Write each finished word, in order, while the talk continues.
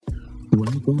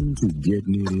Welcome to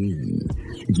Getting It In,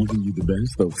 giving you the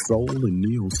best of soul and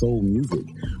neo-soul music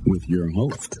with your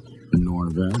host,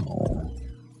 Norvell.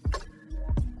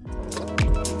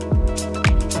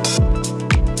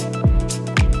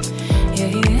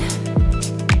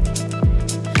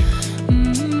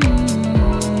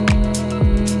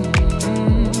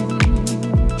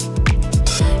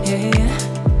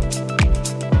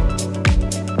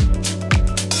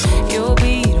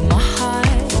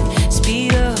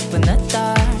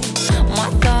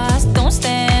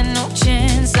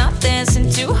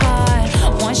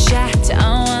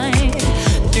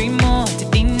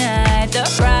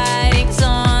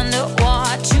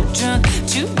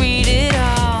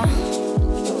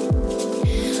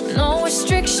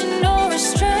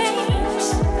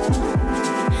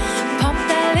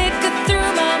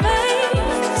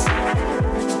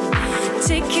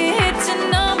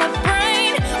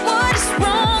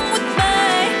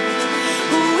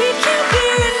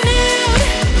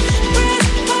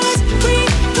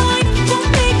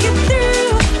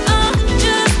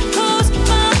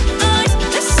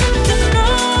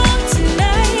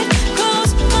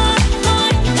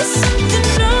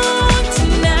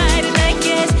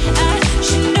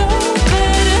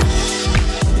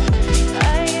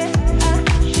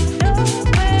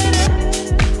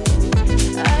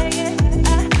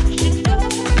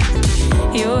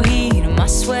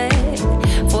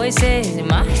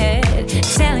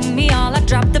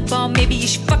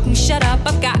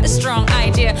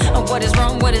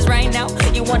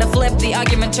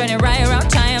 Turn it right around,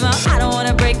 time out. I don't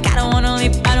wanna break, I don't wanna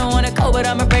leave, I don't wanna go, but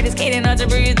I'm afraid it's getting hard to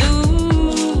breathe.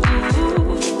 Ooh,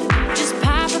 just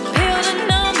pop a pill to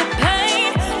numb the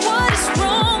pain. What is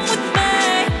wrong with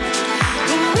me?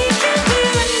 We can be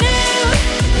renewed.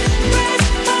 Press,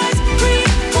 pause,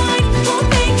 rewind, we'll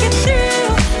make it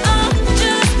through. I'll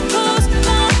just close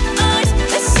my eyes.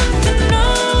 There's something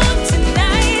wrong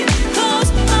tonight. Close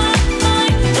my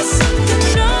mind. There's something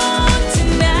wrong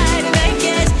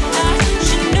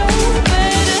tonight, and I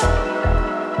guess I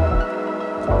should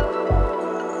know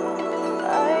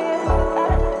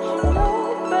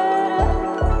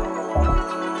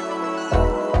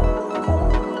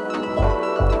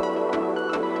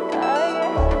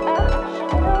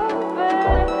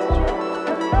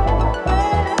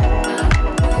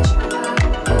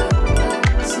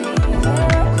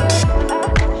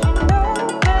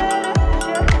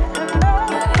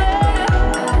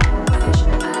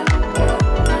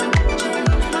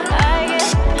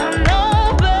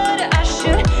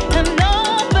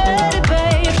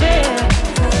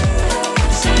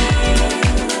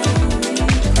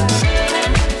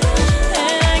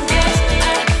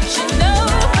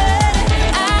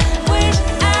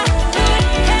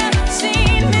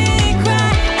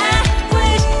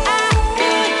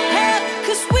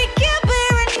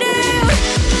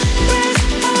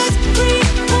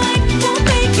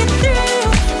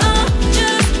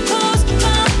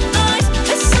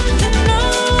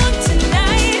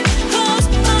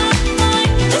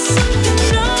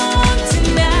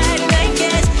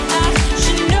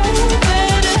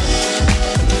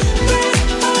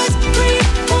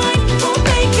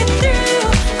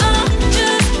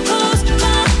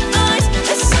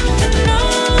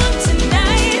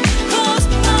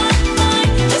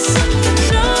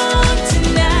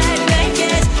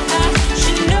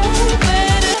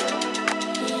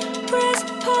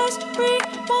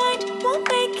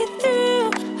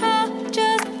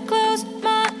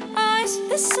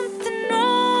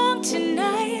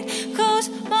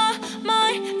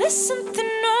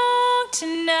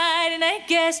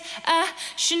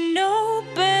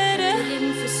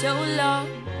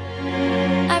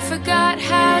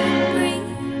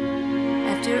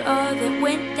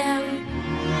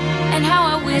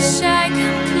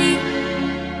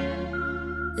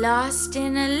Lost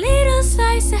in a little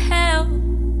slice of hell,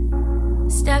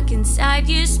 stuck inside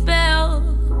your spell,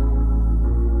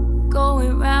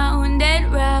 going round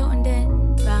and round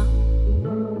and round.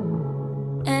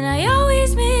 And I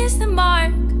always miss the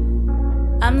mark,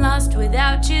 I'm lost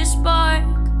without your spark,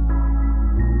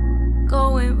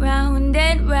 going round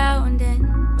and round and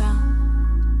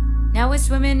round. Now we're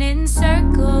swimming in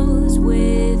circles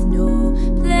with no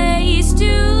place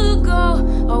to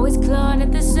go, always clawing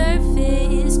at the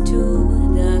surface to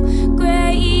the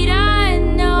great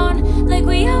unknown. Like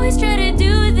we always try to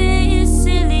do this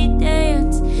silly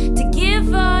dance, to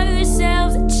give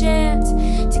ourselves a chance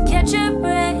to catch our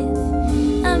breath.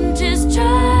 I'm just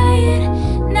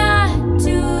trying not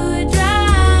to drown.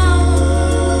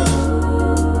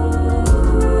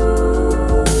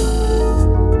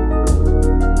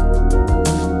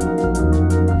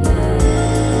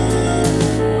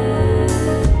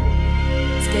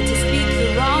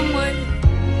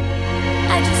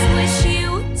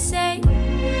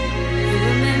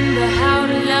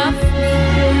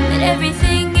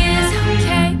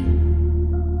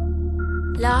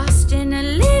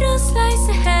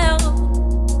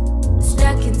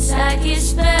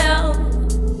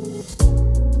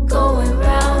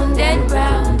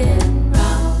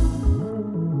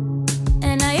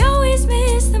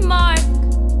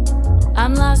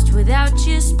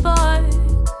 spark.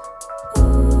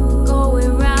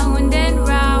 Going round and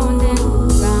round and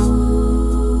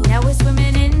round. Now we're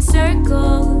swimming in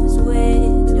circles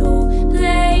with no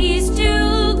place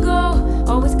to go.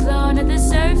 Always clawing at the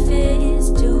surface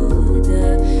to the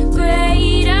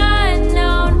great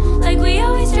unknown. Like we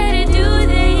always try to do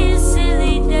this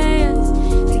silly dance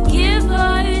to give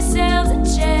ourselves a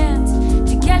chance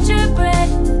to catch our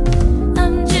breath.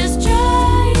 I'm just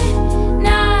trying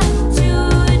not to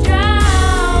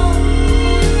drown.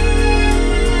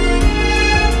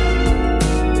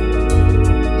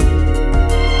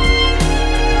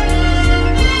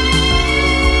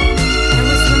 And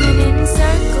we're swimming in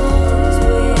circles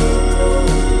with no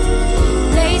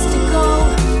place to go.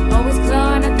 Always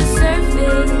clawing at the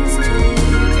surface to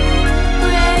the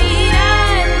great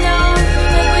unknown.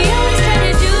 Like we always try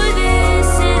to do this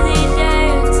silly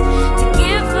dance to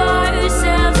give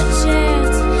ourselves a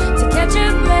chance to catch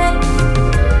our breath.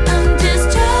 I'm just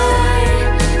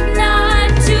trying not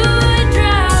to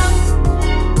drown.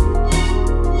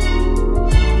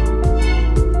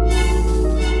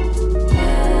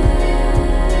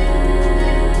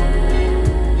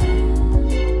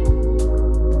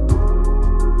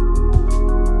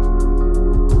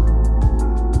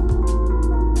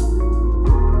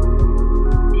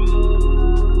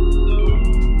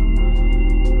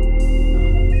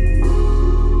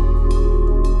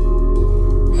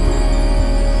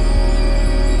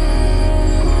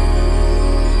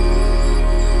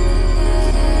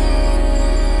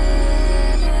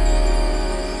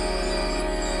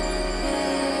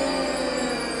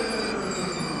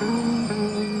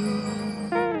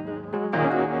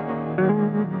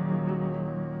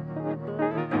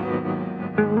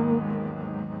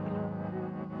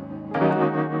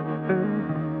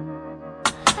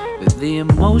 With the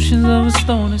emotions of a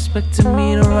stone, expecting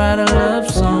me to write a love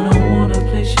song. Don't wanna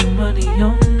place your money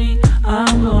on me,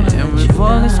 I'm gonna. And with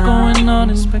all that's going on,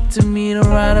 expecting me to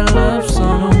write a love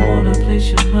song. Don't wanna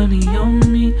place your money on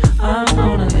me, I'm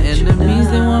gonna. Enemies,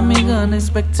 they want me gone,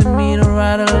 expecting me to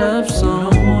write a love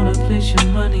song. Don't wanna place your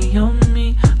money on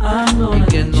me, I'm gonna.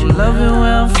 Get no loving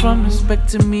where I'm from,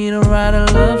 expecting me to write a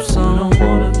love song. Don't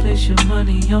wanna place your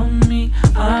money on me,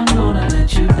 I'm gonna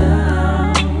let you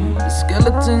down.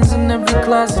 Skeletons in every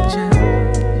closet, yeah.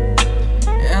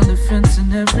 Elephants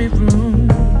in every room.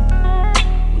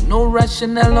 With no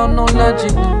rationale or no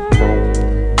logic, no.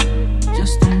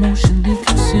 Just emotionally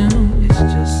consumed. It's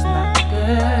just like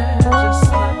that, just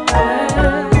like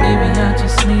that. Maybe I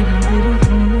just need a little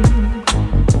room.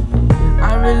 I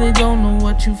really don't know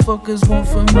what you fuckers want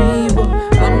from me, but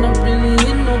I'm not really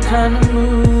in no kind of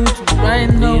mood to write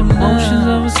no love. The emotions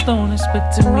of a stone,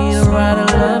 expecting me to write a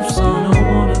love song. Don't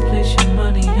wanna place your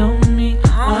money on me,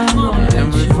 I'm gonna.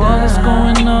 And with all that's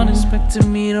going on,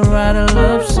 expecting me to write a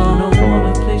love song. Don't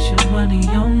wanna place your money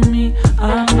on me,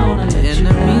 I'm gonna.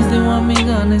 Enemies, they want me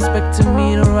gone, expecting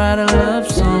me to write a love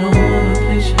song. Don't wanna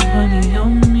place your money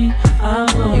on me, I'm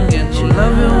gonna. You get no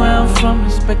loving where I'm from,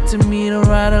 expecting me to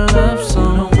write a love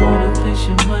song. Don't wanna place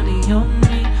your money on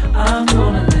me, I'm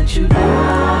gonna let you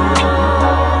down.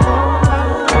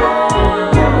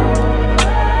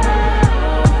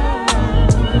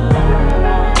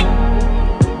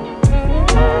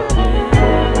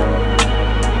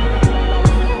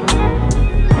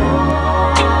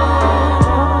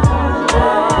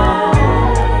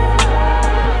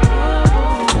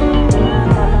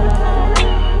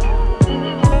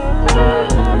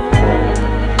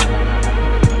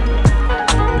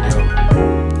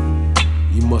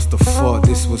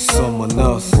 This was someone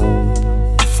else.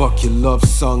 Fuck your love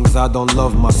songs, I don't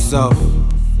love myself.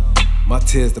 My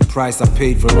tears, the price I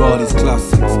paid for all these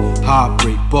classics.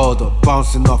 Heartbreak, bored up,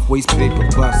 bouncing off waste paper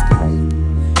baskets.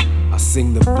 I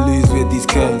sing the blues with these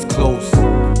curtains closed.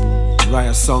 Write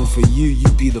a song for you, you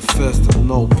be the first to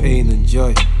know pain and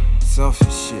joy.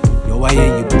 Selfish shit, yo, I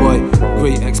ain't your boy.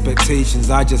 Great expectations,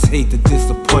 I just hate to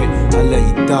disappoint. I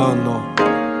let you down, no.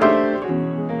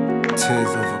 Tears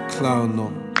of a clown,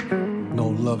 no. No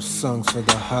love songs for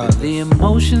the heart. The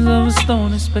emotions of a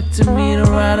stone, expecting me to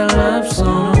write a love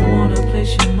song. Don't wanna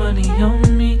place your money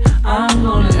on me, I'm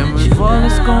gonna. And with all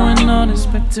that's going on,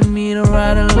 expecting me to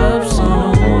write a love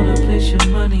song. Don't wanna place your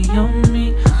money on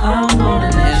me, I'm gonna.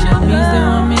 Enemies, they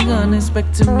want me gone,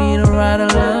 expecting me to write a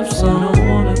love song. Don't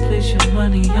wanna place your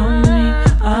money on me,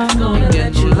 I'm gonna.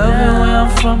 Get you loving where I'm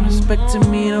from, expecting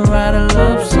me to write a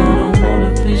love song. Don't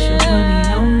wanna place your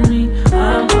money on me,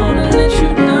 I'm gonna let you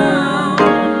down.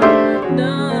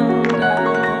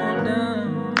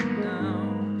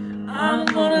 I'm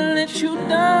gonna let you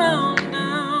down,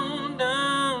 down,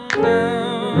 down,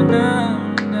 down,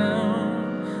 down,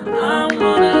 down. I'm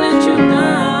gonna let you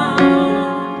down.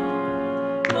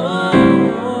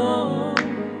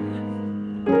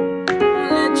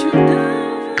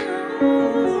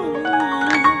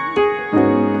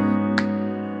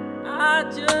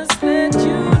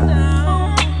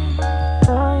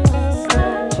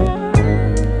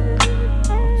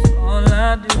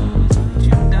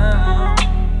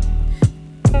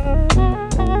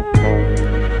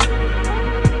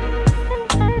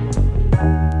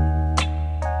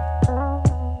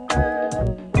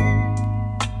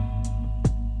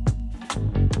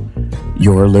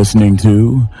 You're listening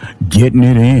to Getting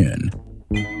It In.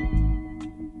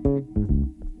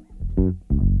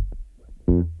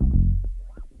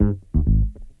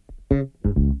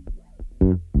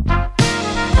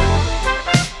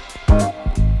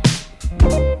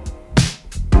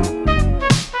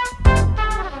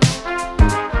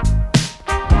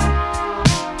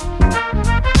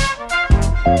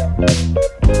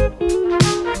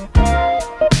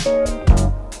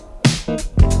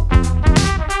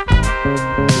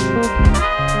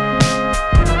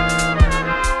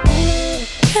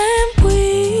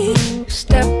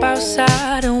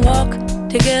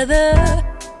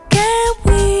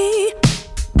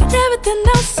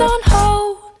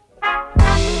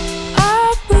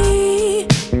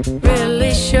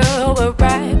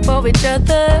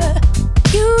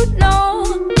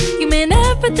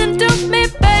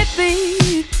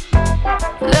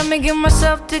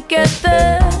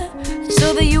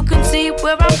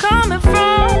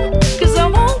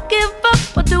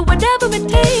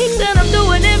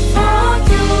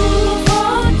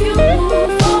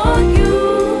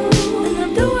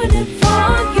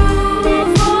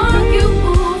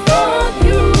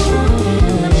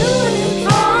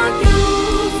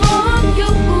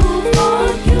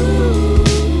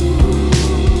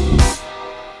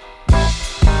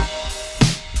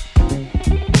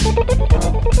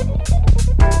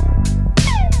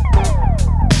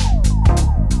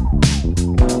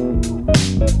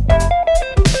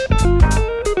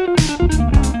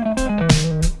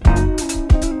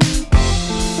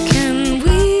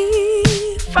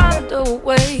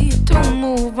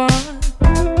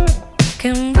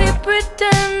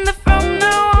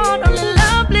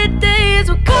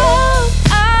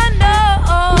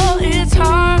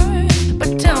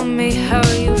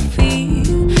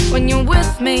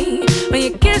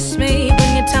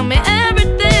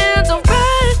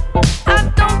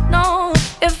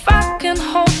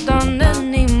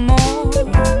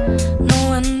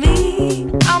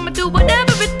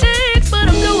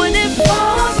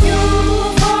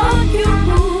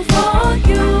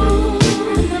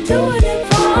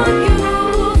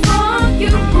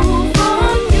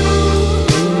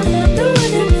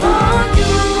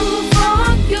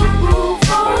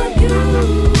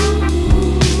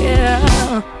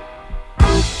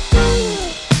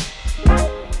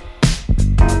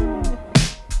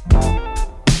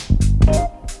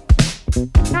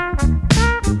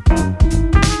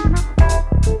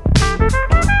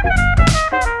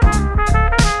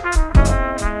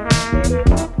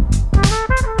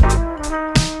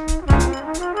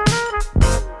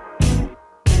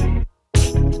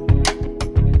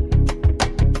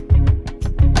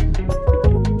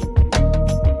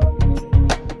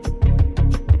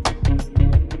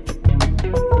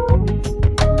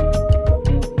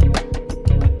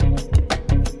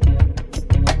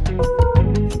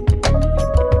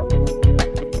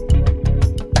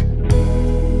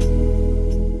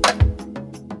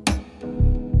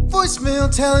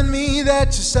 Telling me that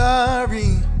you're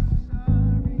sorry,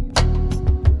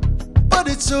 but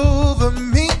it's over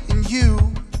me and you.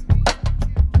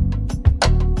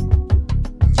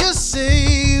 You say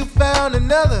you found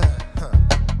another,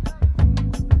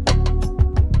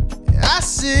 I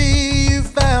say you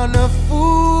found a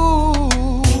fool.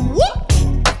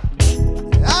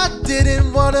 I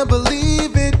didn't wanna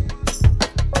believe it,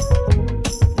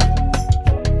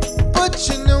 but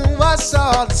you know I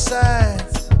saw the signs.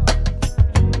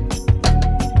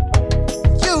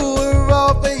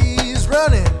 Always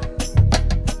running.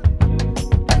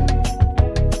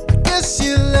 I guess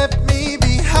you left me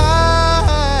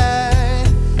behind.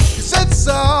 'Cause it's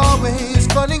always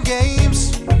fun and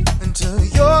games until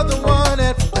you're the one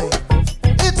at blame.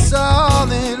 It's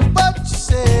all in what you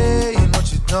say and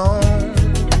what you don't.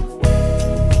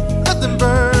 Nothing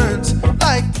burns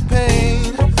like the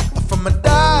pain from a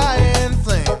dying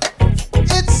flame.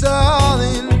 It's all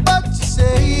in what you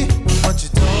say and what you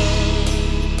don't.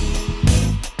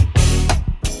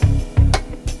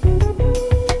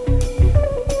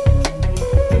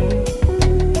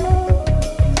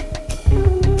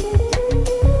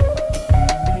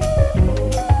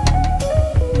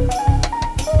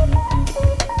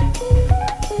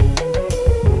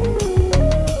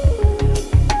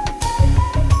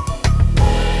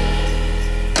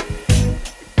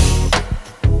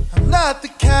 Not the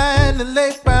kind to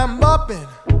lay by mopping,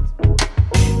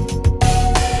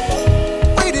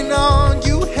 waiting on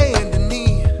you hand in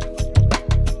knee.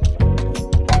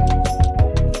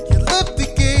 You left the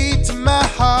gate to my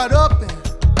heart open,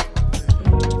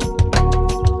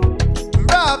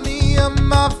 robbed me of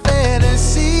my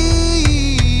fantasy.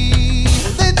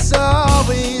 It's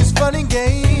always fun and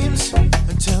games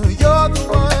until you're the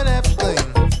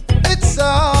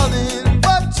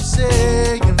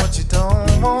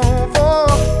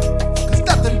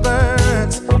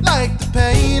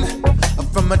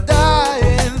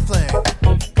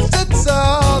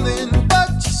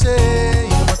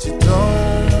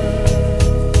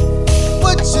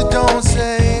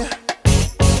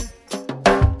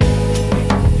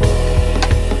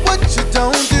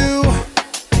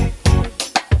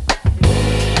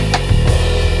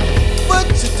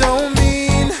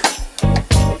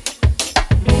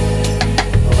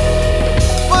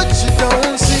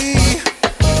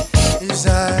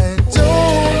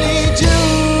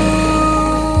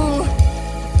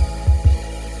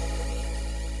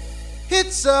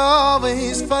It's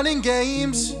always fun and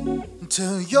games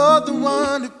until you're the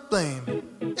one to blame.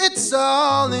 It's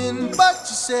all in what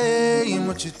you say and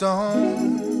what you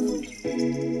don't.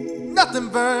 Nothing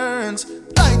burns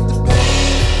like the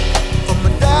pain from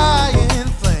a dying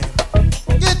flame.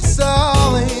 It's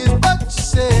always what you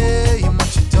say and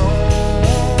what you don't.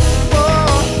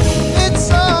 Oh,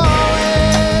 it's always.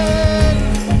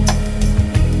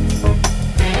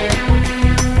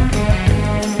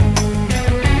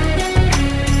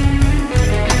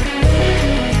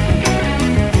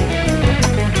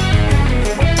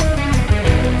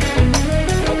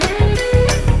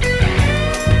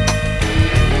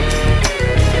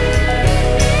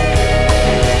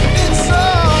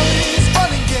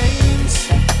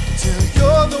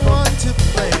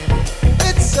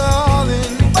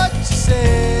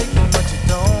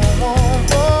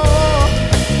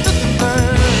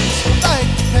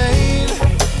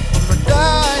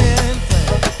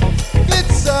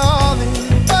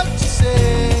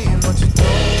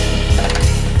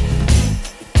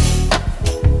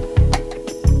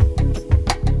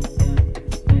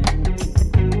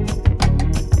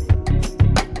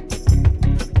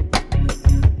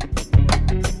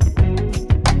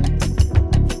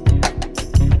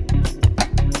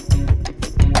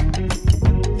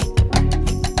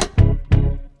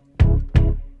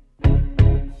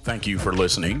 Thank you for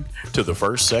listening to the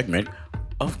first segment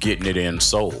of Getting It In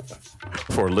Soul.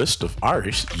 For a list of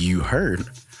artists you heard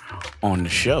on the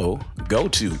show, go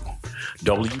to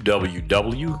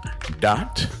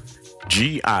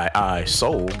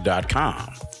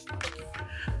www.giisoul.com.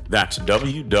 That's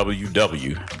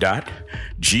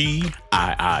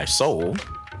www.giisoul,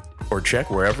 or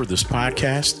check wherever this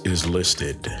podcast is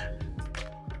listed.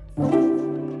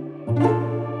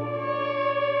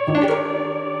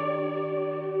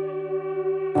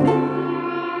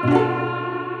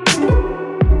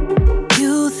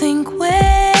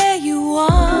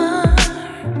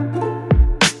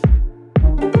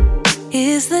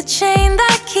 The chain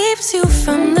that keeps you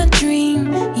from the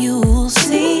dream you'll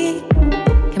see.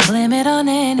 Can blame it on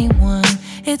anyone.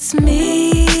 It's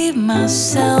me,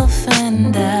 myself,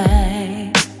 and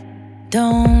I.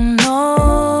 Don't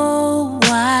know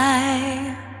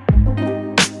why,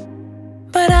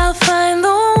 but I'll find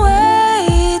the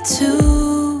way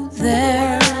to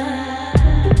there.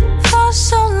 For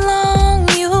so long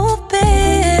you've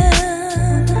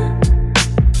been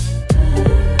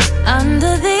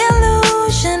under the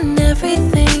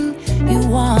everything you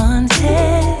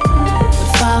wanted would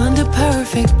fall into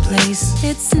perfect place.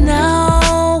 It's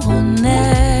now or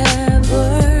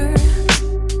never,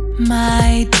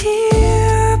 my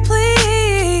dear.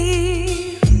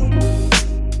 Please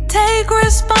take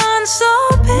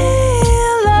responsibility.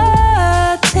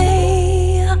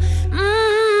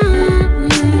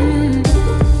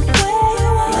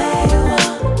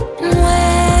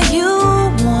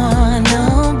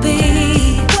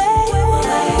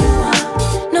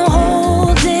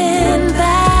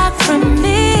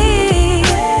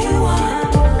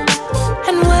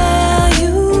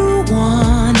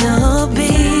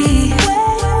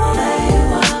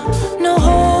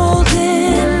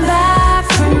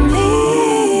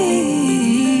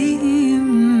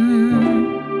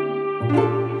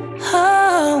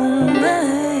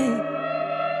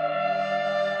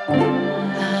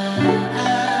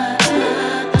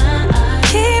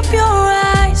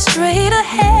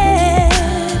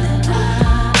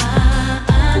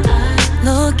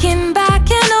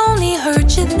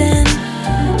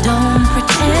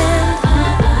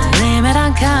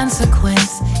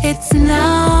 It's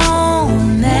now or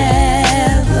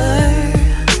never,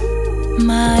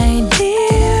 my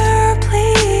dear.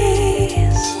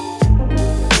 Please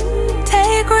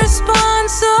take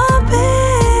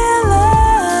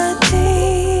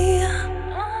responsibility.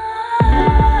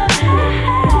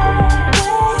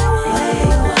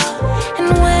 And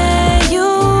where you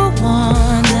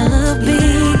wanna be,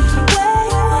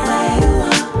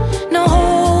 no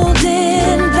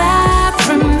holding back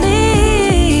from me.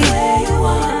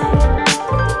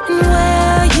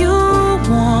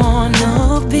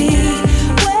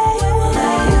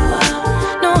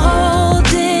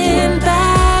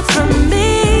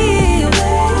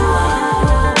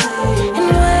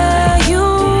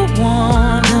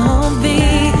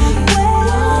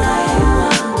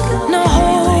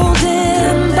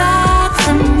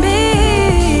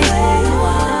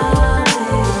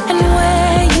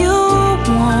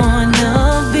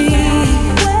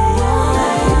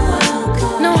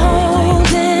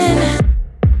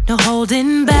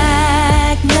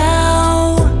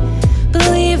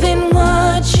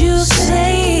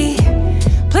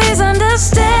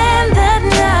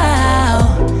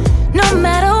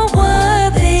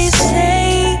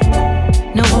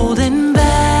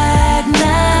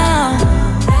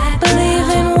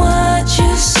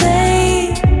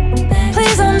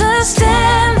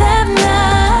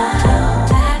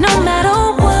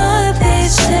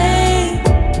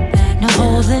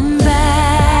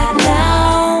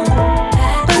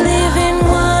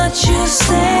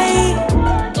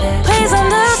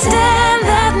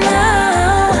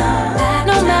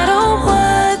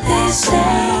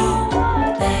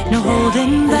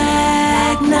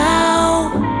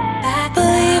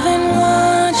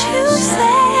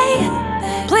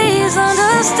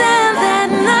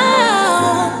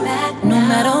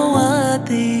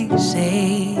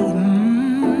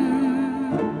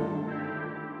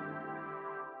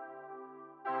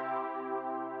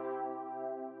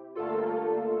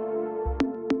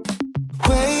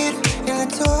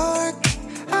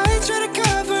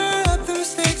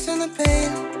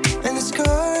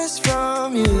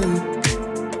 you.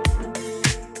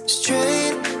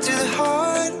 Straight to the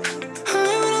heart. I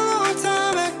went a long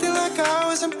time acting like I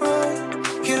wasn't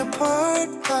broken apart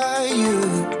by you.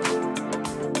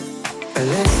 I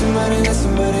let somebody go.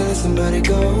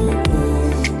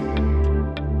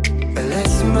 I let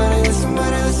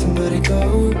somebody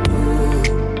go.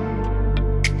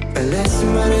 I let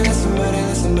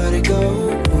somebody go.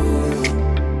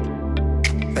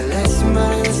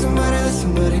 I let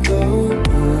somebody go.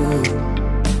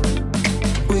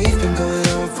 We've been going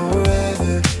on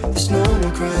forever. There's no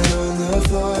more crying on the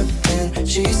floor. And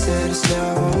she said it's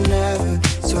now or never.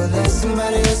 So I let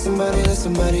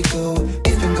somebody go.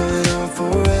 We've been going on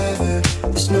forever.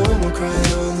 There's no more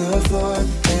crying on the floor.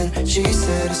 And she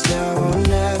said it's now or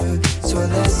never. So I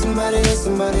let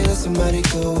somebody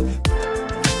go.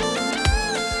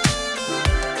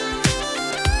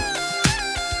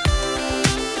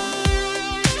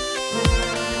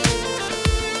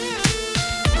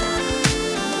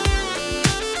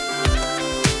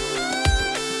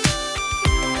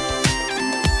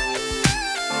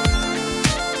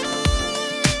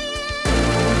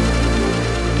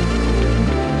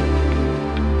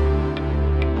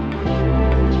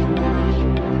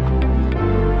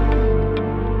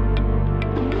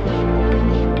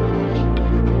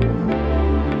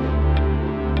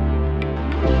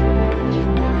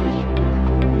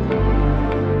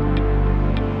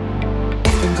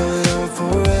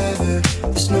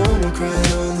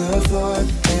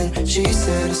 She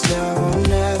said it's now or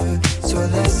never. So I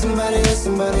let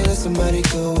somebody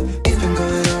go. We've been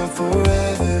going on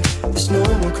forever. There's no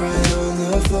more crying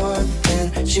on the floor.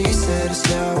 And she said it's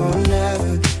now or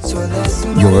never. So I let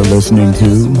somebody. You're listening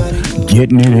to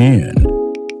Getting It In.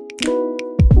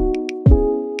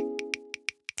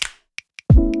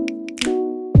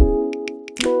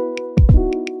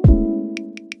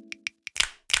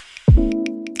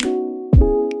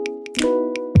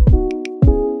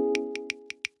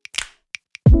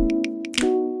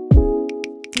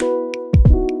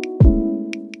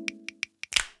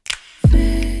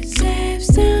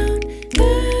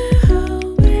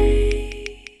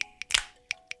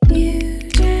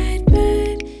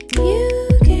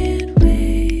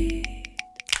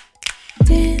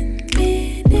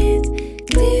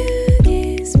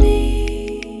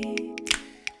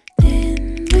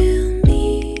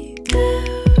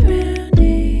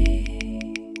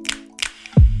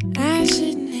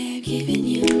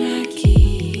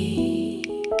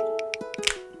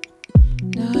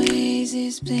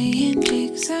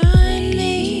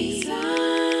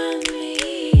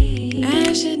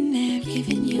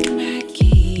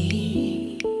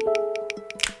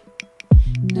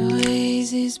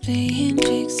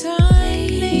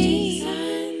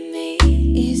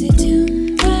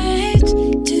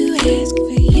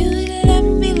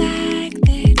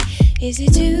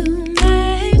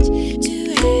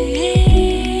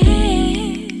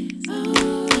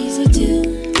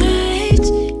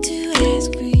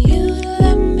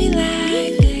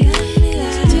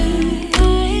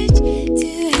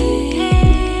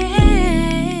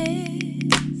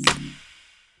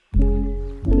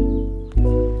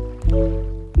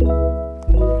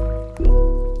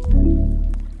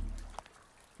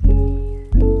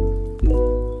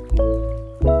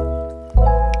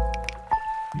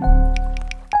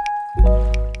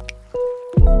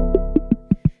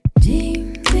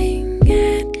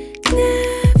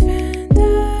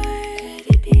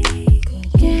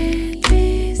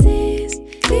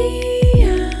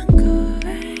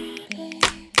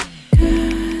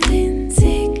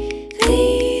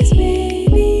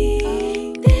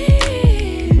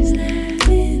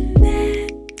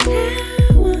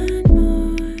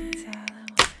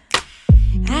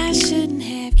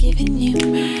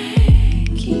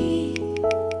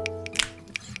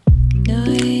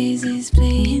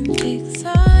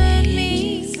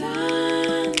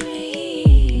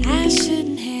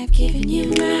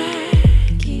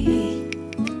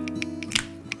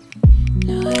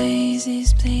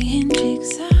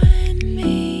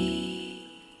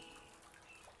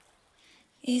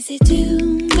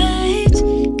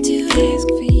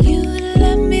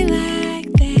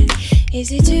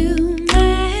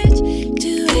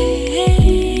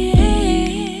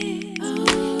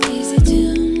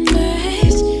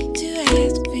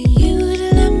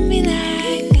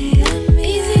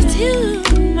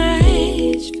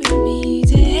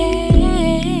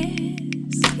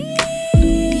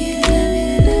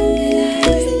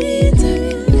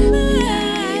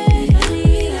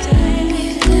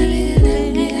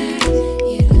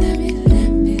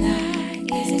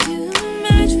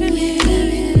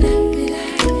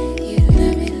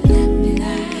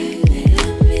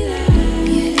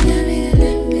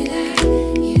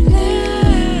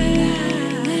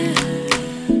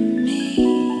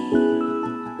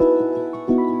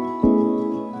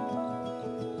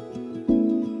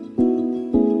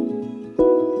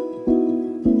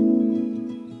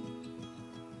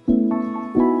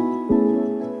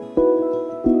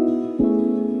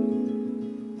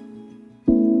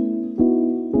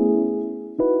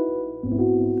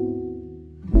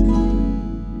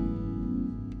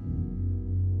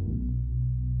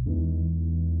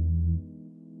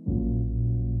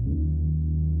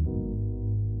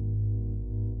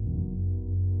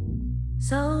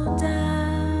 So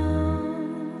down,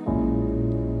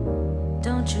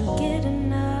 don't you get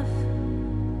enough?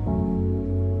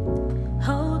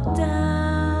 Hold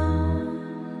down,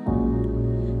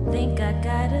 think I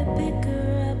gotta pick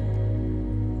her up.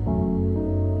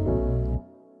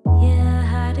 Yeah,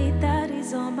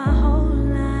 hottie-toddies on my whole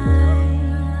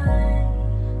line.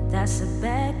 That's a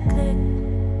bad click.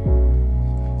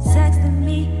 Texting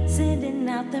me, sending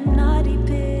out them naughty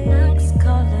pics.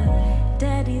 Call her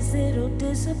daddy's little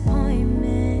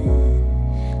disappointment.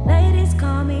 Ladies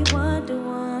call me Wonder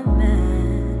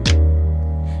Woman,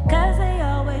 'cause they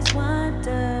always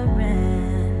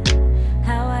wondering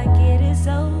how I get it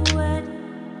so wet.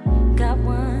 Got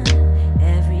one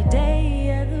every day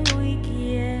of the week,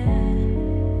 yeah.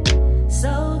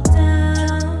 So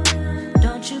down,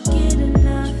 don't you get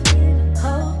enough?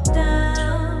 Hold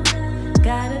down,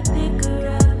 gotta pick her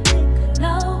up.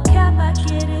 No cap, I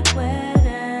get it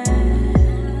wetter,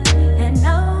 and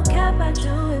no cap, I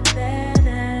do it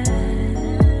better.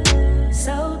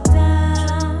 So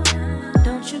down,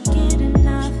 don't you get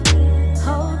enough?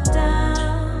 Hold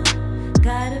down,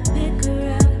 gotta pick her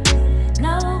up.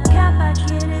 No cap, I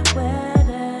get it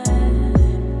wetter,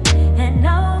 and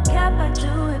no cap, I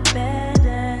do it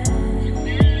better.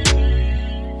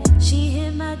 She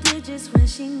hit my digits when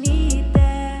she need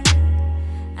that.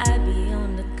 I be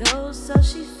on the go, so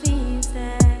she feels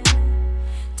that.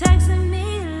 Texting me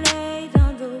late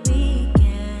on the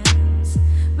weekends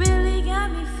really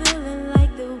got me feeling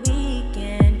like the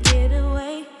weekend. Get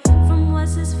away from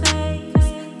what's his face,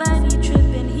 but he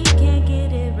tripping, he can't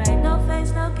get it right. No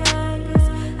face, no case.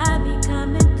 I be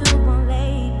coming through on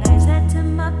late nights, head to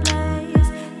my place,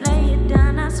 lay it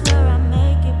down, I swear I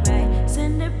make it right.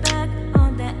 Send her back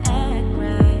on the act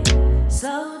right.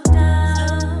 So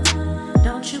down,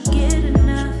 don't you get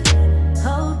enough?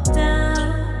 Hold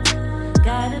down,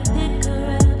 gotta pick her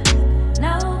up.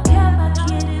 No cap, I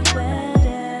get it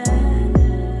wetter,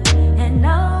 and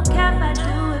no cap, I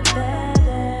do it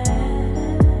better.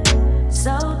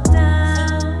 So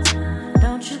down,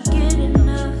 don't you get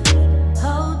enough?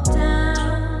 Hold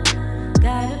down,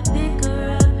 gotta pick her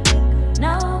up.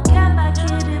 No cap, I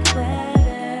get it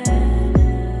wetter,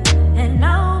 and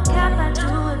no cap, I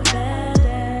do it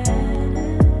better.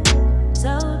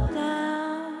 So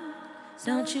down,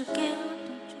 don't you get?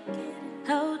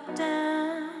 Hold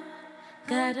down,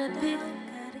 gotta pick.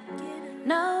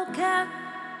 No cap,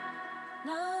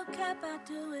 I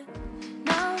do it.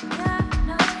 No cap,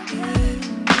 no cap.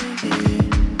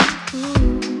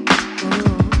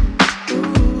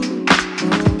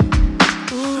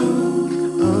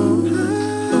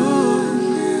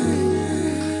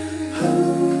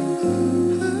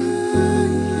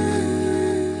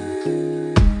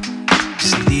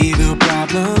 Just leave your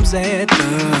problems at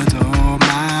the door,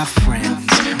 my friends.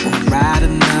 Or write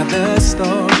another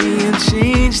story and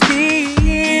change the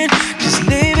end. Just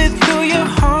live it through your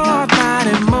heart, mind,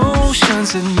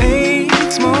 emotions. It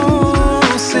makes more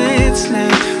sense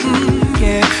now.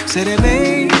 Yeah, said it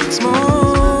makes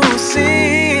more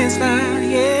sense now.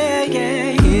 Yeah,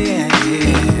 yeah, yeah,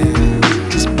 yeah.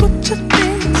 Just put your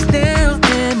things down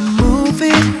and move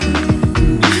it,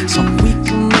 so we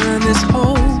can run this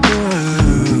whole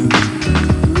world.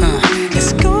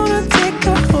 It's gonna take a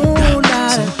whole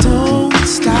lot of don't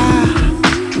stop.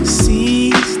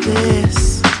 Seize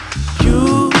this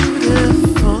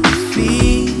beautiful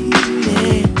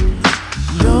feeling.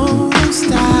 Don't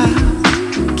stop.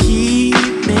 Keep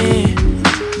me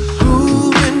moving.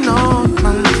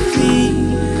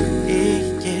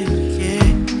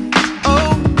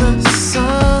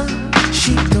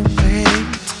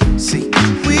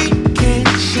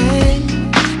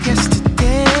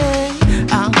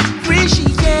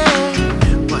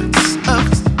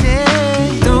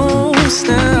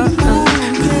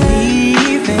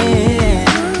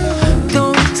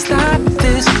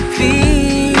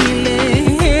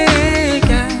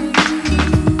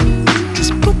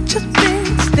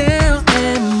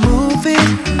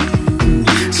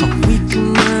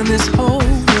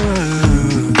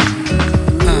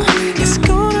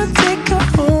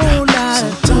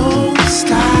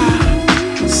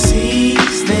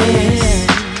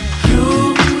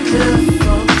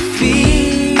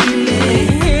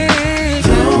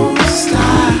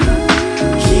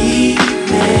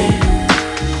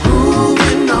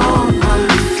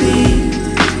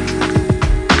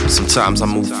 Sometimes I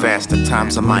move fast, at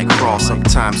times I might crawl.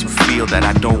 Sometimes you feel that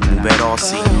I don't move at all.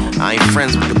 See, I ain't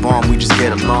friends with the bomb, we just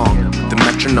get along. The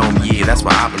metronome, yeah, that's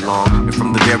where I belong. And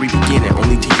from the very beginning,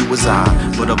 only to you was I.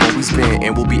 But I've always been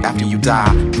and will be after you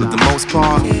die. For the most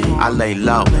part, I lay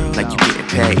low, like you getting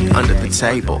paid under the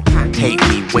table. Hate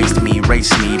me, waste me,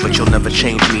 erase me, but you'll never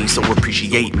change me, so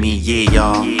appreciate me, yeah,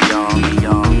 y'all. Yeah, y'all. Yeah,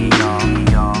 y'all.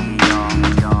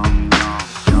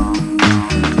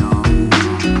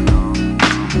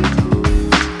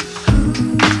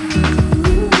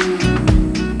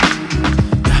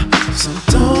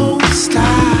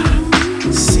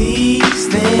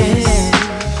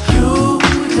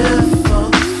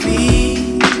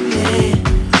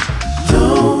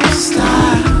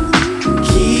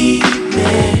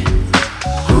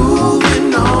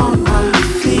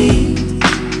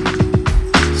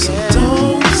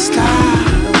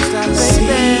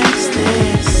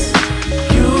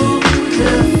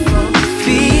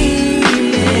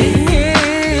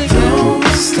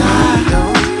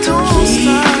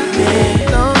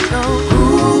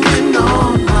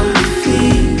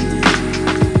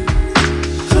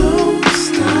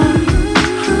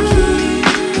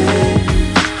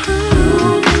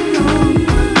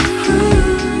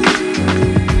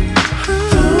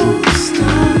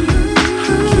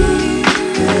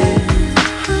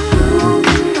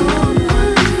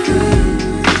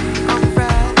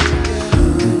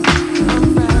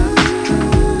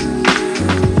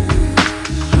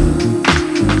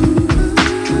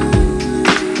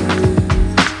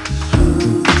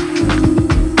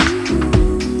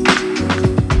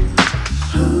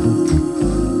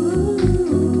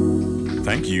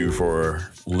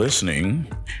 Listening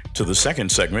to the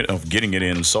second segment of Getting It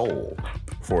In Soul.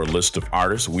 For a list of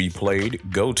artists we played,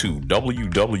 go to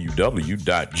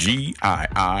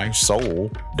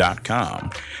www.giisoul.com.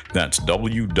 That's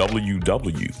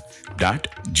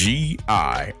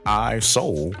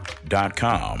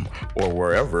www.giisoul.com, or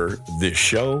wherever this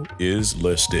show is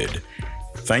listed.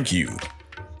 Thank you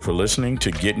for listening to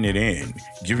Getting It In,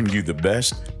 giving you the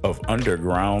best of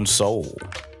underground soul.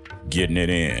 Getting it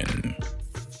in.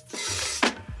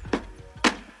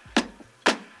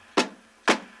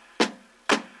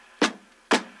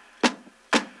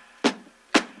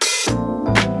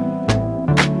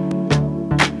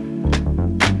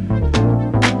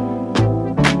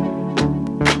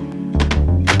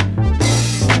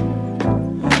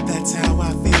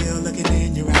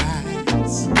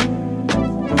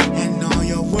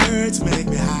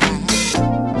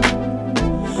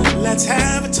 Let's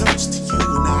have a toast to you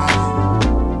and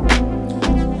I.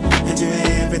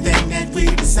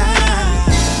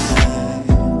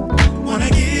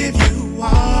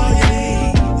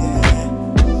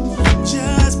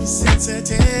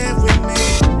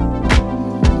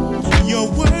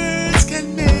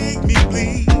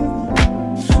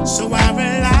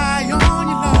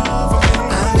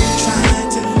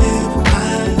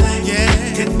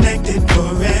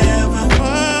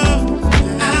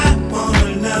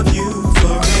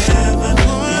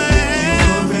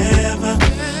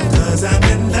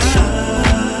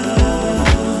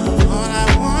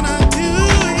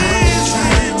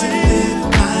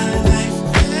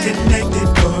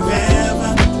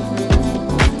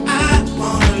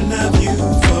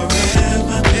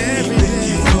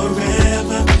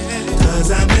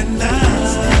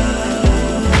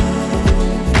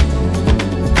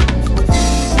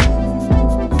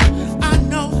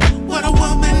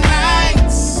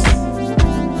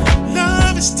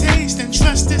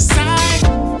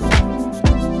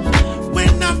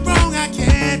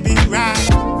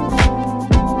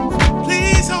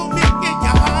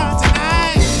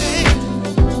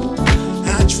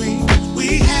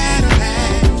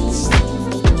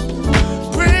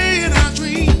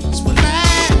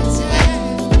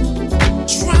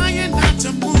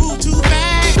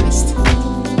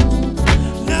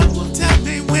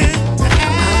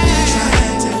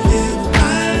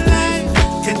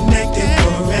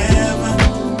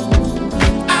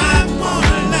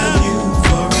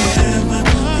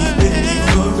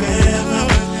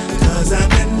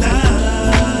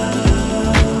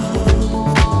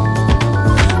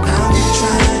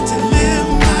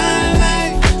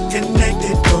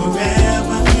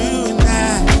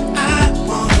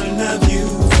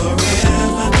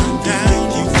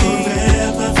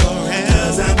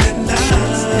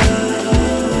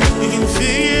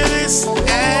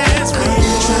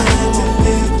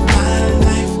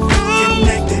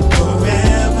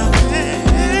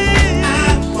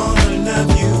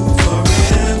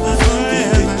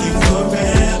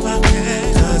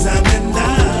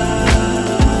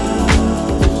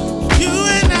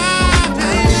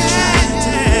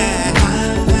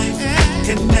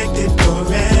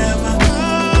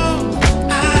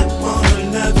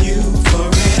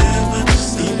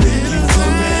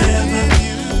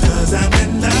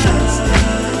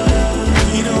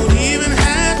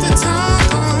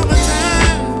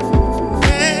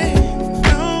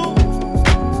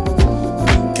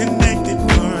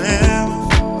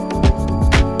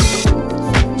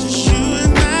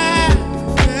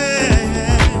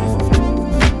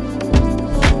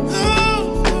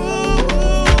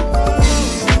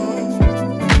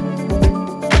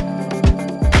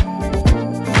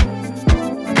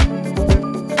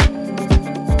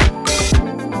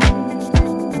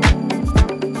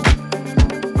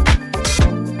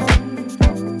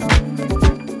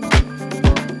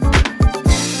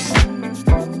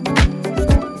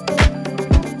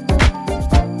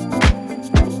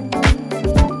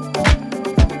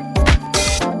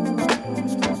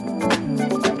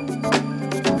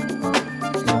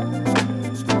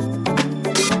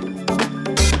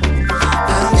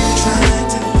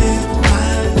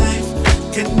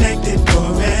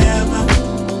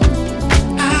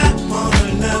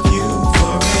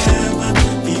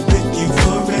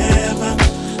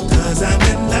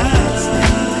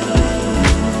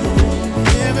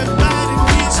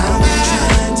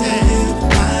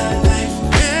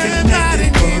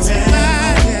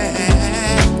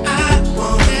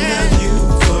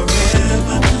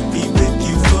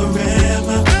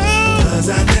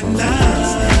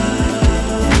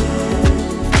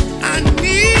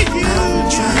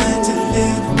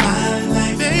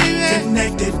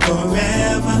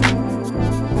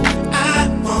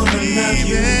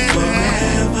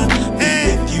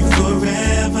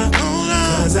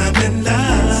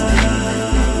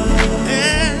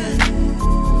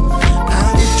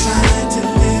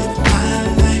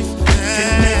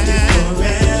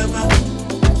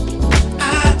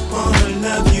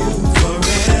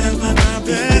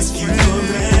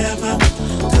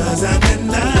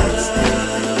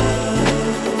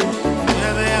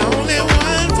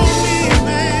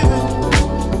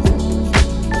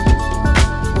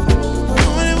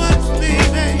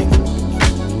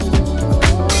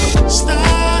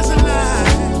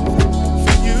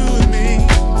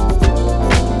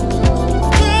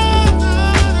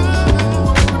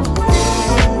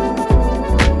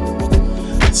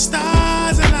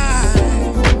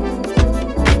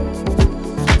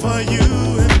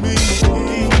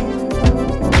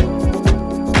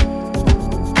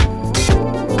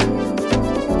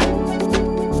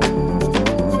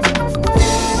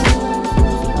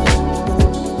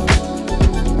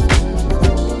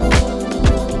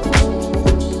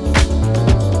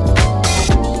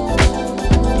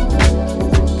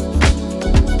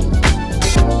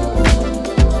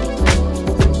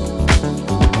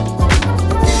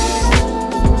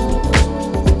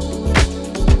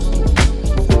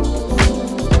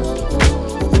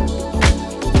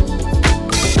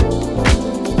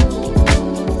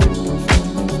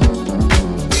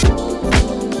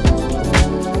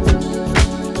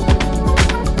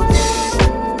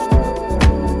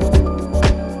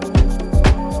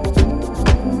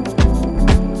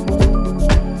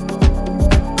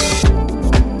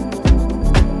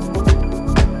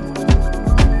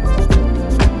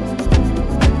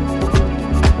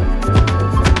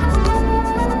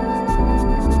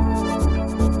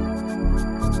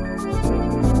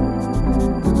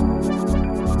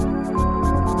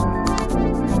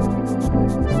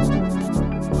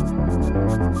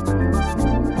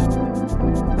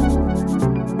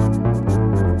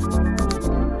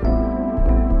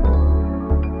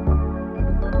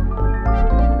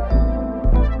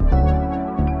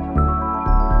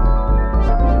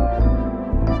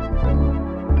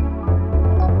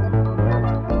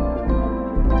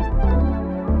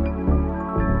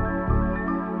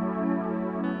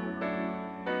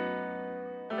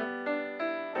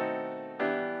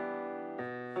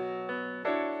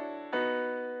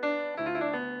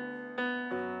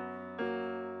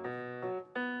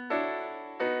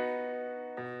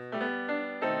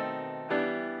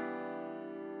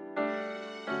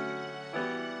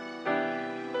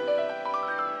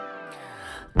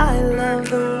 love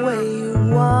the way you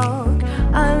walk.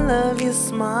 I love your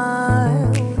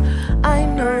smile. I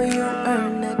know you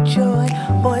earn that joy.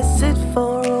 Boy, sit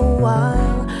for a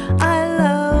while. I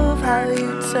love how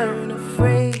you turn a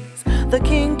phrase, the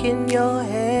kink in your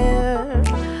hair.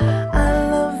 I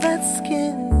love that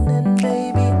skin, and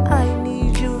baby, I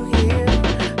need you here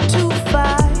to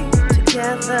fight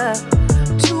together,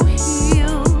 to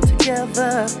heal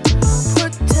together,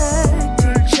 protect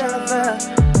each other,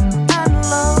 and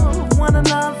love one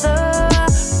another,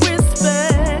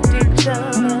 respect each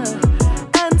other,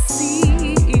 and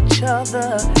see each other.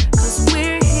 'Cause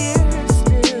we're here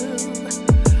still,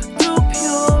 through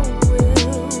pure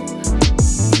will.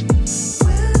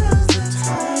 Where does the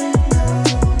time go?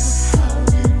 How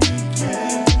did we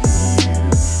get here?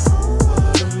 Oh,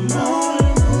 what a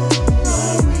marvel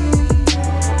are we?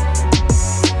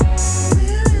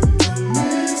 We're in the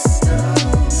midst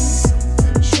of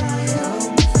something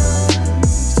triumphant,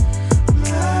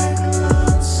 black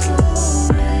love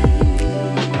story.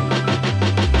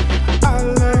 I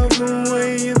love the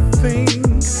way you think.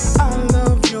 I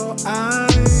love your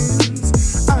eyes.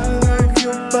 I like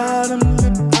your bottom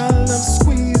lip. I love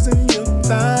squeezing your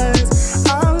thighs.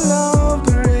 I love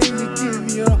the way you give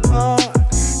your heart,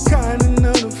 kind of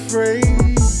not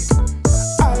afraid.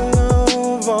 I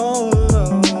love all of the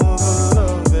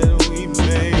love that we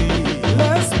made.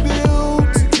 Let's build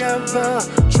together,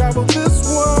 travel this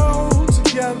world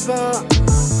together,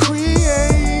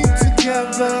 create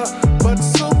together, but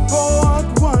support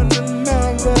one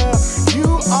another. You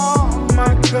are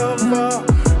my cover,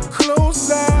 close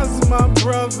as my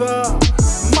brother,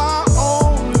 my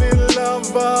only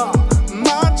lover,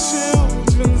 my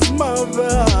children's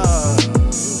mother.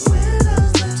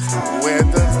 Where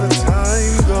does the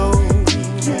time go?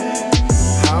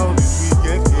 How did we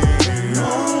get here? Oh,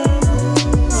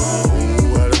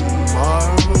 what a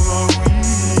marvel are we?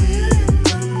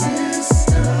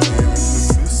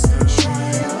 Something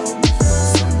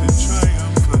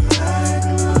triumphant, black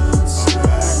love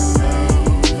story.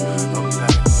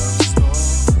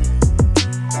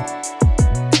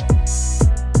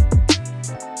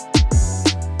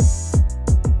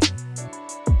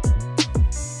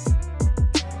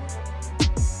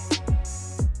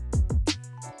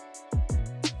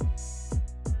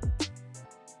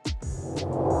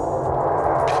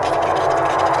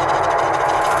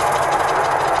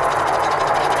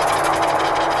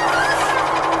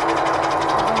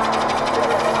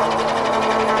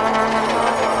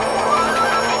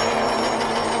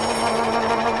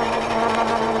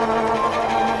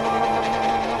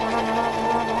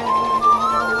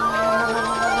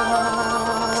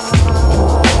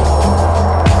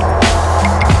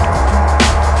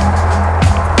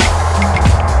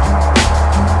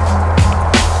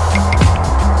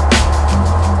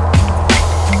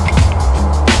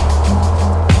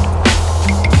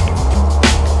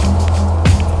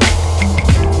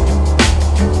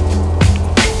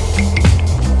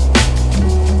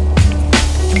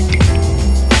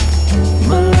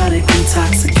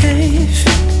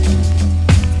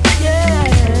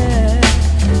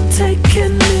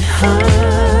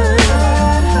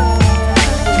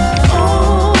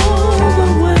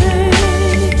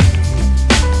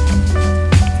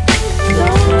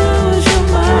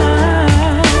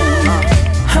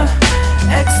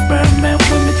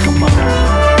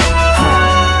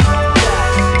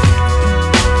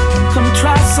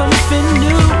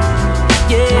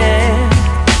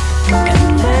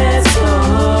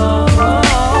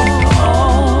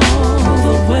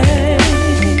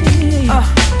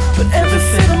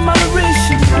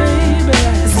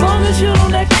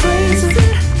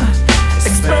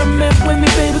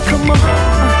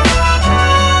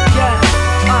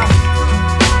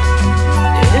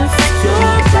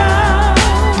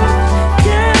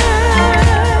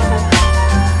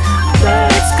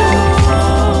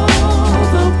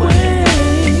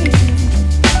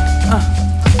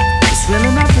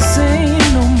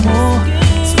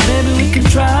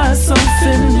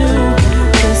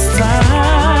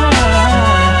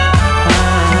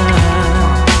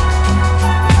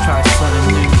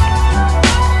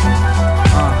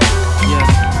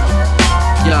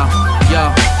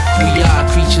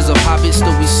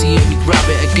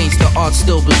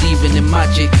 still believing in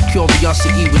magic.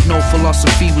 Curiosity with no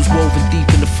philosophy was woven deep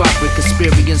in the fabric.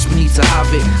 Experience, we need to have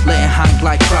it. Letting hang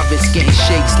like rabbits, getting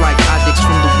shakes like addicts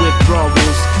from the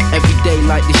withdrawals. Every day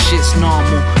like this shit's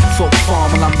normal. Fuck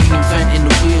formal, I'm reinventing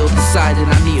the wheel. Deciding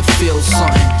I need to feel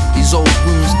something. These old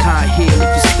wounds can't heal if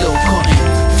you're still cutting.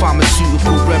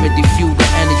 Pharmaceutical remedy, fuel the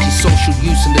energy. Social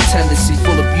use and the tendency,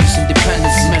 full abuse and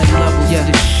dependency. Many levels, yeah,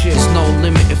 this shit. There's no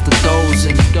limit if the doze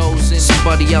in. Some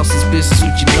somebody else's business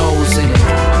with your nose in it.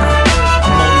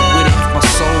 I'm only with it if my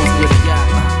soul's with it.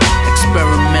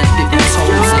 Experimented with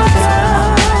toes in it.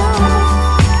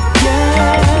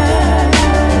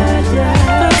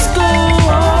 Let's go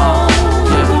all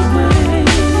the way.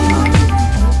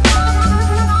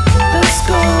 Let's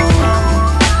go.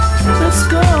 Let's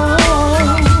go.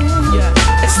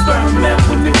 Experiment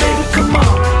with me, baby. Come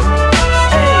on.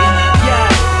 Hey, yeah,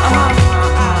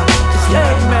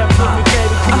 experiment with me,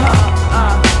 baby. Come on.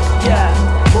 Yeah.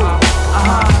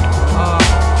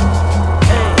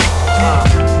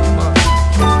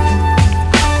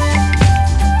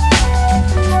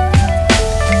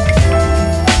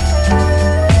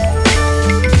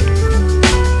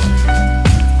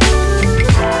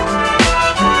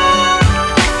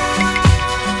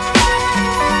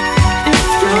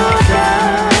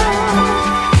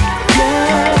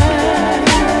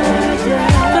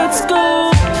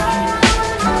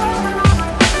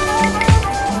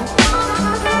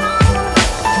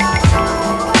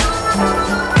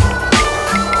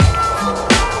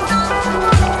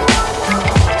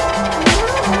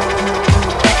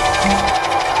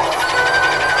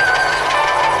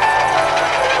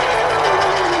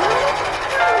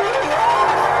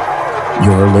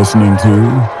 You're listening to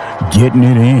Getting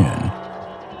It In.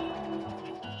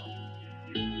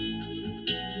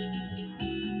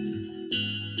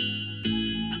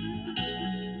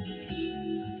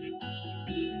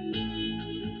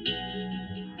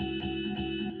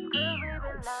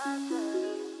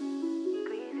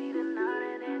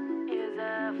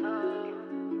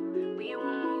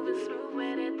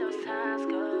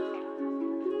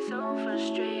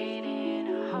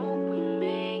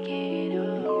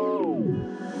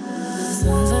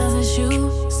 Sometimes it's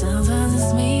you, sometimes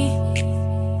it's me.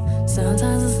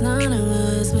 Sometimes it's none of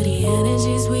us, but the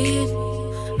energy's weird.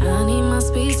 I need my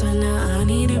space right now, I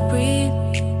need to breathe.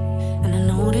 And I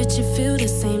know that you feel the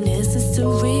same, this is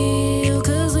too real.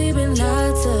 Cause we've been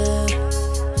lied to.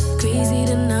 Crazy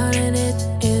to know that it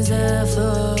is our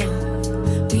fault.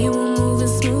 We were moving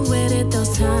smooth, where did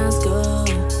those times go?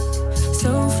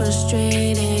 So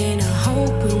frustrating, I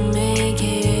hope we make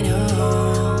it all.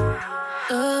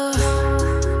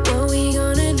 What we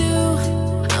gonna do?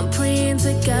 I'm praying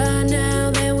to God now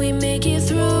that we make it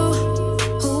through.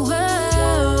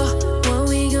 What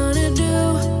we gonna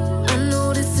do? I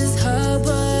know this is hard,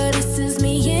 but this is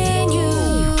me and you.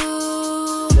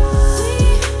 We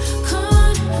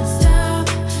can't stop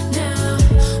now.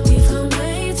 We've come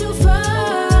way too far,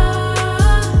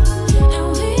 and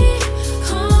we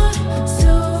can't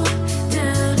slow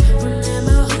down.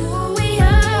 Remember who we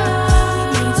are.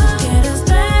 We need to get us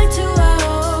back to our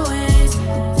old ways.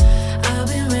 I've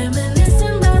been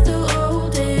reminiscing about the old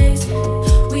days.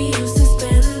 We used to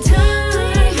spend time.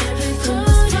 Everything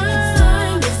was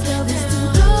fine. This love is too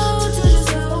good to just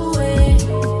go away.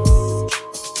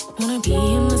 Wanna be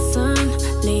in the sun,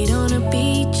 laid on a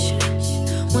beach.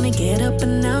 Wanna get up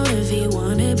and out of it,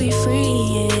 wanna be free,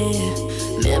 yeah.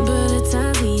 Remember the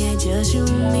times we had just you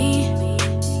and me,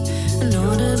 and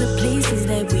all of the places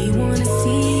that we wanna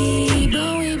see.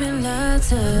 But we've been lied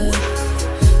to.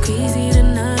 Crazy to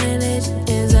know that it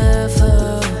is our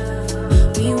fault.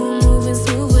 We were moving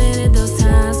smooth, where did those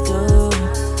times go?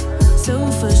 So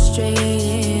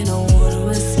frustrating, I wanna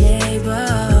escape.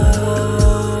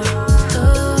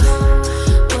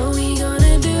 What we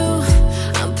gonna do?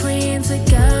 I'm praying to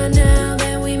God now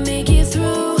that we make it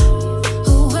through.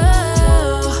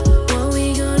 What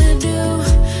we gonna do?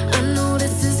 I know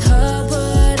this is hard,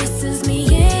 but this is me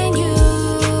and you.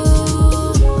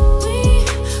 We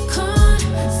can't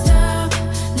stop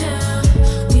now.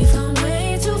 We've come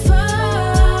way too far,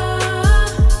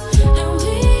 and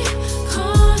we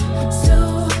can't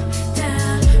slow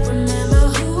down. Remember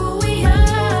who we are.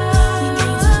 We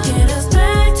need to get us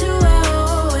back to our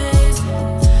old ways.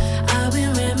 I've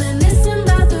been reminiscing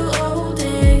about the old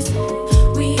days.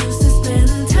 We used to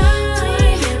spend time.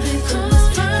 Everything was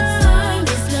fine.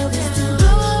 This love is too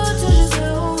good to just go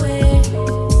away.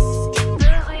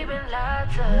 Cause we've been lied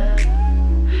to.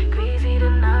 Crazy to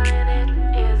know that it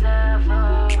is our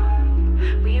fault.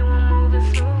 We were moving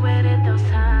smooth, where did those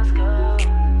times go?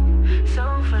 So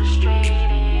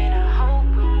frustrating, I hope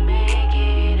we make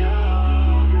it all.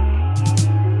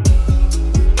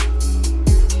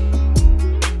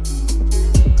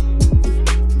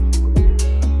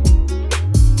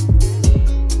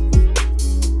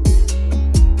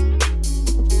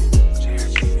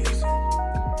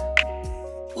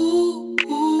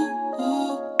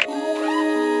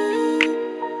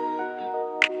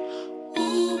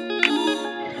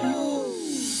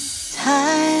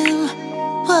 Time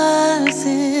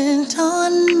wasn't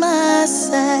on my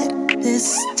side this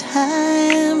time.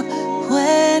 time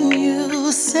when you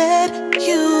said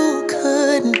you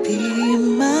couldn't be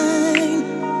mine.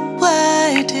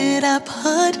 Why did I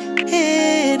put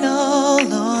it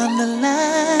all on the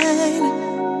line?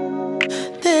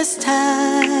 This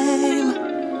time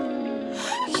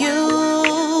you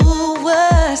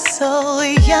were so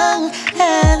young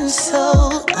and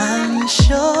so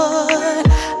unsure.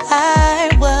 I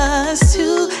was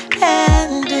too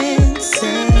and insecure,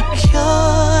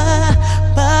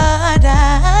 but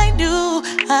I knew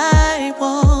I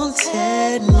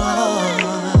wanted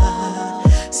more,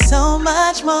 so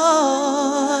much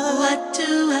more. What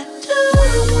do I do?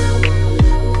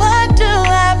 What do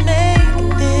I make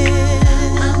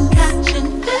this? I'm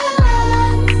catching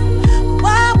feelings.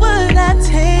 Why would I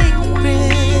take the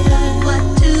risk? What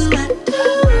do I do?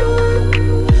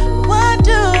 What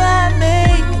do I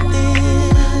make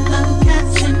this? I'm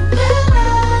catching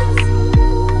feelings.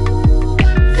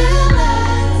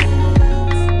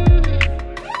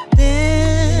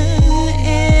 Been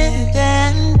in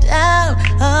and out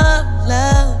of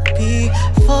love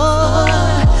before,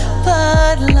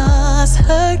 but loss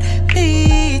hurt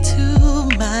me to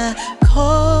my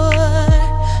core.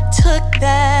 Took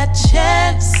that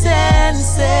chance and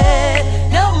said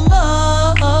no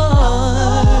more,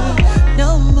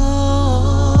 no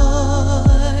more.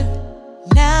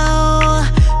 Now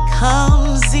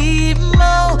comes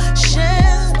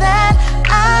emotions that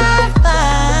I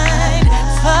find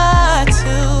far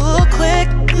too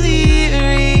quickly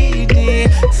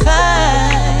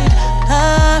redefined.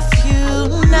 A few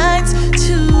nights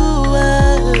to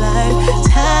a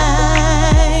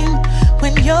lifetime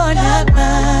when you're not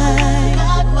mine.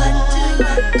 What do I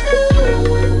do?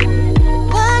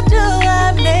 What do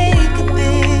I make of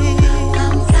this?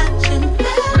 I'm catching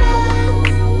feelings.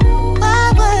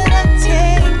 Why would I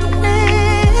take the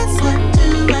risk? What do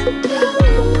I do?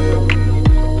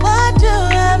 What do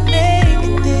I make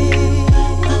of this?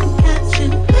 I'm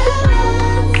catching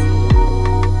feelings.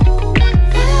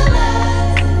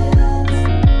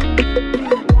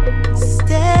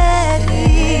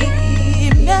 Steady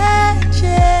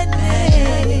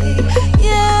imagining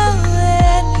you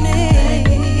and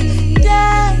me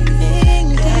diving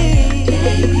deep.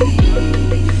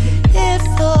 If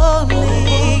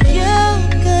only you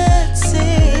could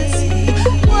see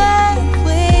what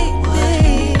we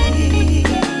be.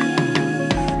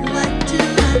 What do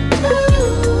I do?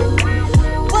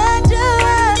 What do I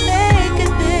make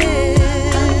of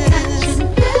this? I'm catching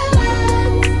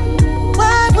feelings.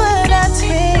 Why would I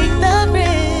take the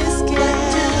risk? What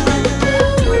do I do?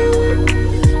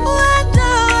 What do I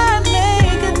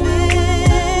make of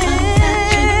this?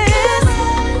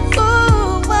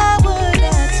 Ooh, why would I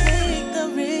take the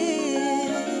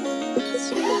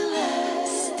risk?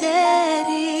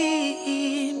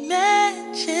 Steady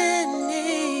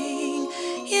imagining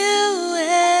you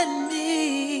and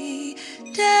me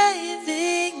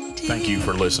diving deep. Thank you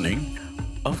for listening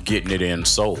of Getting It In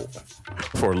Soul.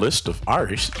 For a list of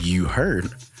artists you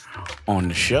heard on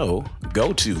the show,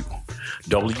 go to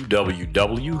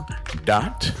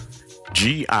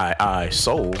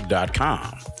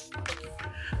www.giisoul.com.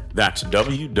 That's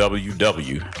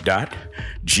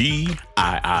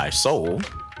www.giisoul,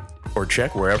 or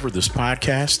check wherever this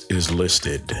podcast is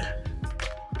listed.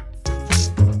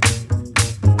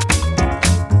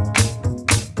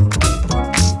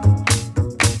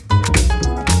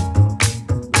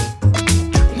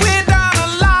 We done a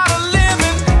lot of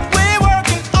living, we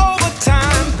working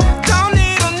overtime. Don't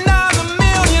need another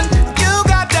million, you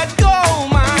got that gold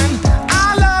mine.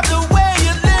 I love the way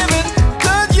you're living,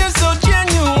 'cause you're so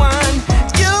genuine.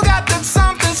 You got that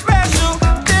something special,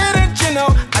 didn't you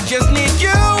know? I just need you.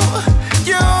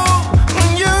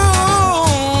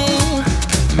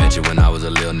 Met you when I was a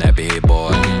little nappy head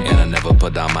boy, and I never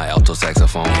put down my alto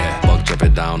saxophone. Buck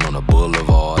jumping down on the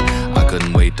boulevard, I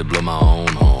couldn't wait to blow my own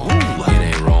horn. It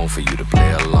ain't wrong for you to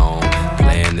play along,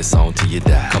 playing this song till you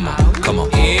die. Come on, come on.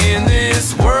 In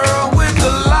this world with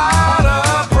a lot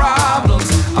of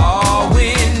problems, all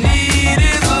we need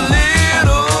is a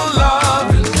little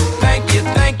loving. Thank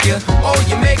you, oh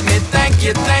you make me thank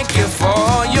you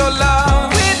for your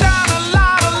love. We done a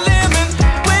lot of living,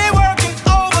 we working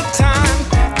overtime.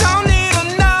 Don't need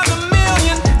another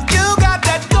million, you got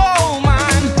that gold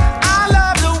mine. I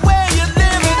love the way you're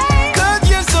living, 'cause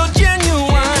you're so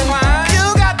genuine. You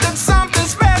got that something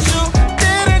special,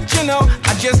 didn't you know? I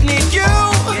just need you.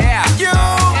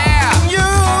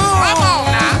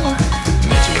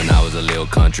 Met you when I was a little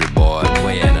country boy,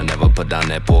 and I never put down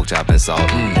that pork chop and salt.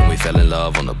 Then we fell in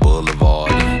love on the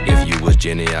boulevard. If you was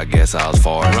Jenny, I guess I was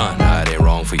far and run. Now it ain't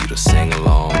wrong for you to sing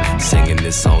along, singing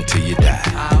this song till you die.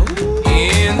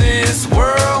 In this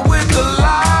world with a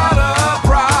lot of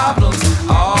problems,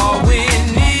 all we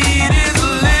need is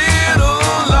a little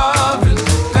loving.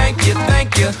 Thank you,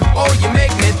 oh you make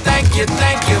me thank you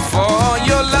for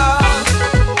your love.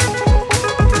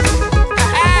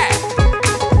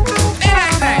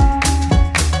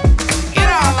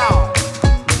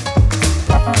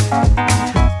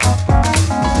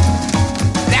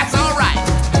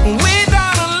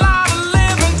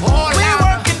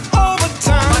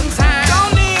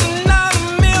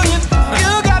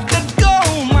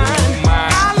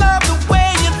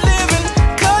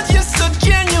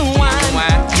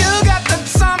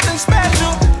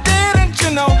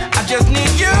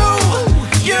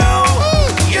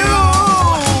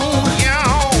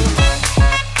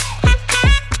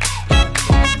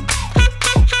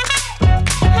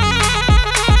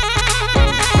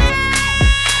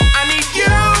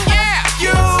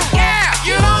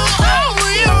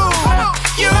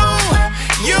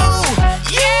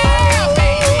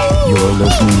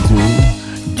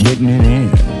 Getting it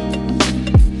in.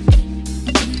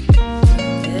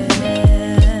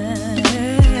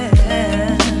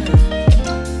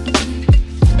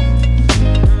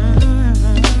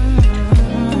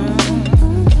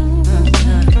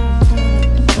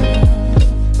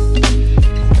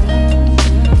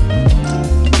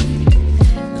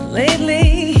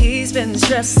 Lately he's been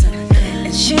stressing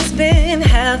and she's been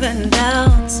having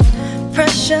doubts.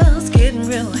 Pressure's getting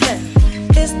real heavy.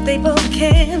 This they both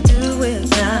can't do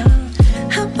without.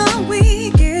 How about we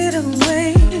get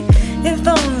away, if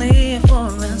only for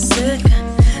a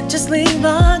second? Just leave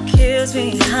our cares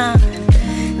behind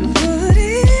and put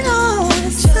it all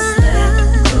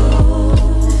aside.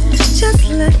 Just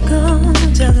let go,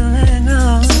 just let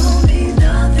go. Don't need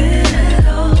nothing at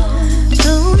all.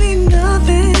 Don't need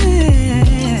nothing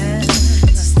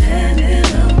to stand in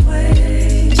the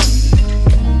way.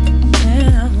 In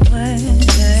the way.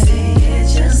 See, it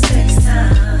just takes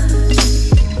time.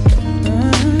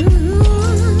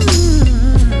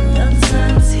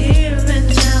 Sometimes here and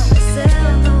now,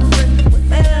 celebrate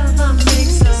whatever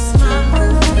makes us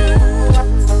smile.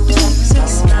 Makes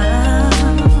us smile,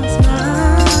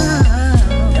 smile.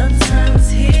 Sometimes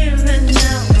here and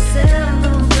now,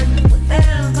 celebrate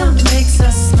whatever makes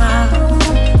us smile.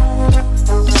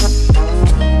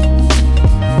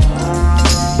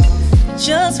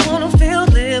 Just wanna feel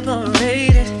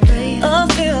liberated, or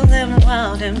feeling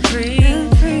wild and free.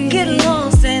 Get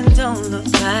lost and don't look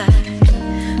back,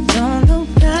 don't look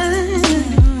back.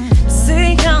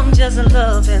 See, I'm just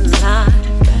loving life,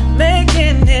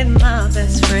 making it my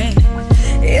best friend.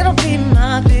 It'll be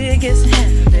my biggest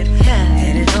habit,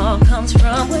 and it all comes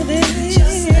from within.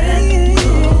 Just let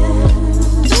go.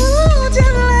 Ooh,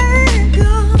 just let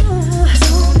go.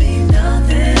 Don't need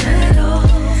nothing at all.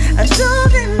 I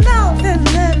don't need nothing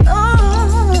at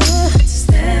all to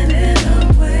stand in the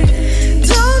way.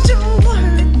 Don't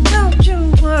you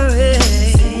worry.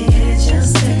 See, it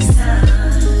just takes time.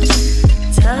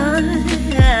 Time.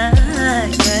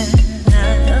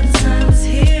 Sometimes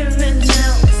here and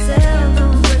now,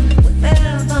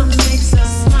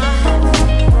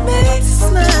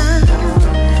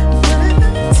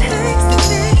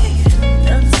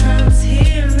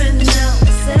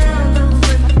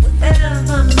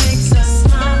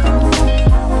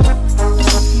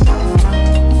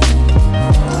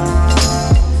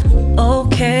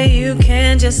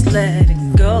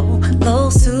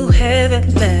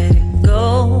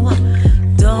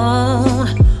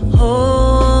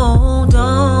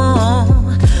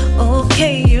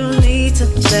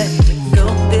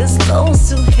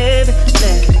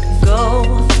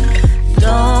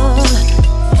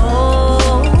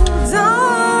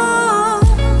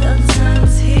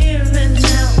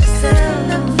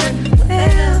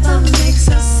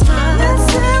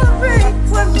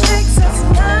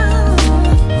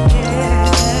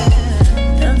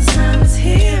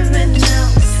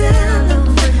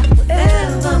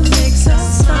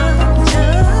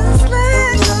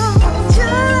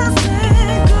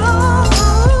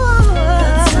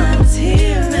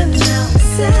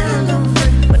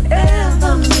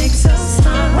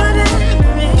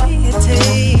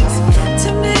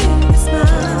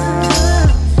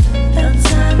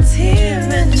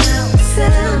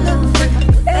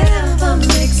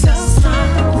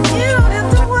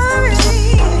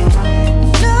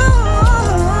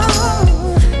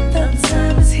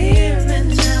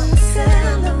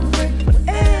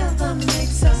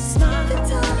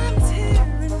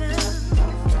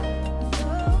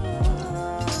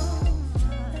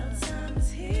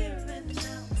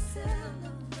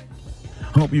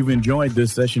 Hope you've enjoyed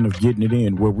this session of Getting It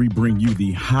In, where we bring you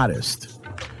the hottest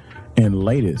and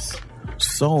latest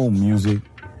soul music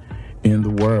in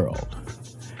the world.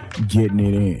 Getting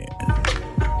It In.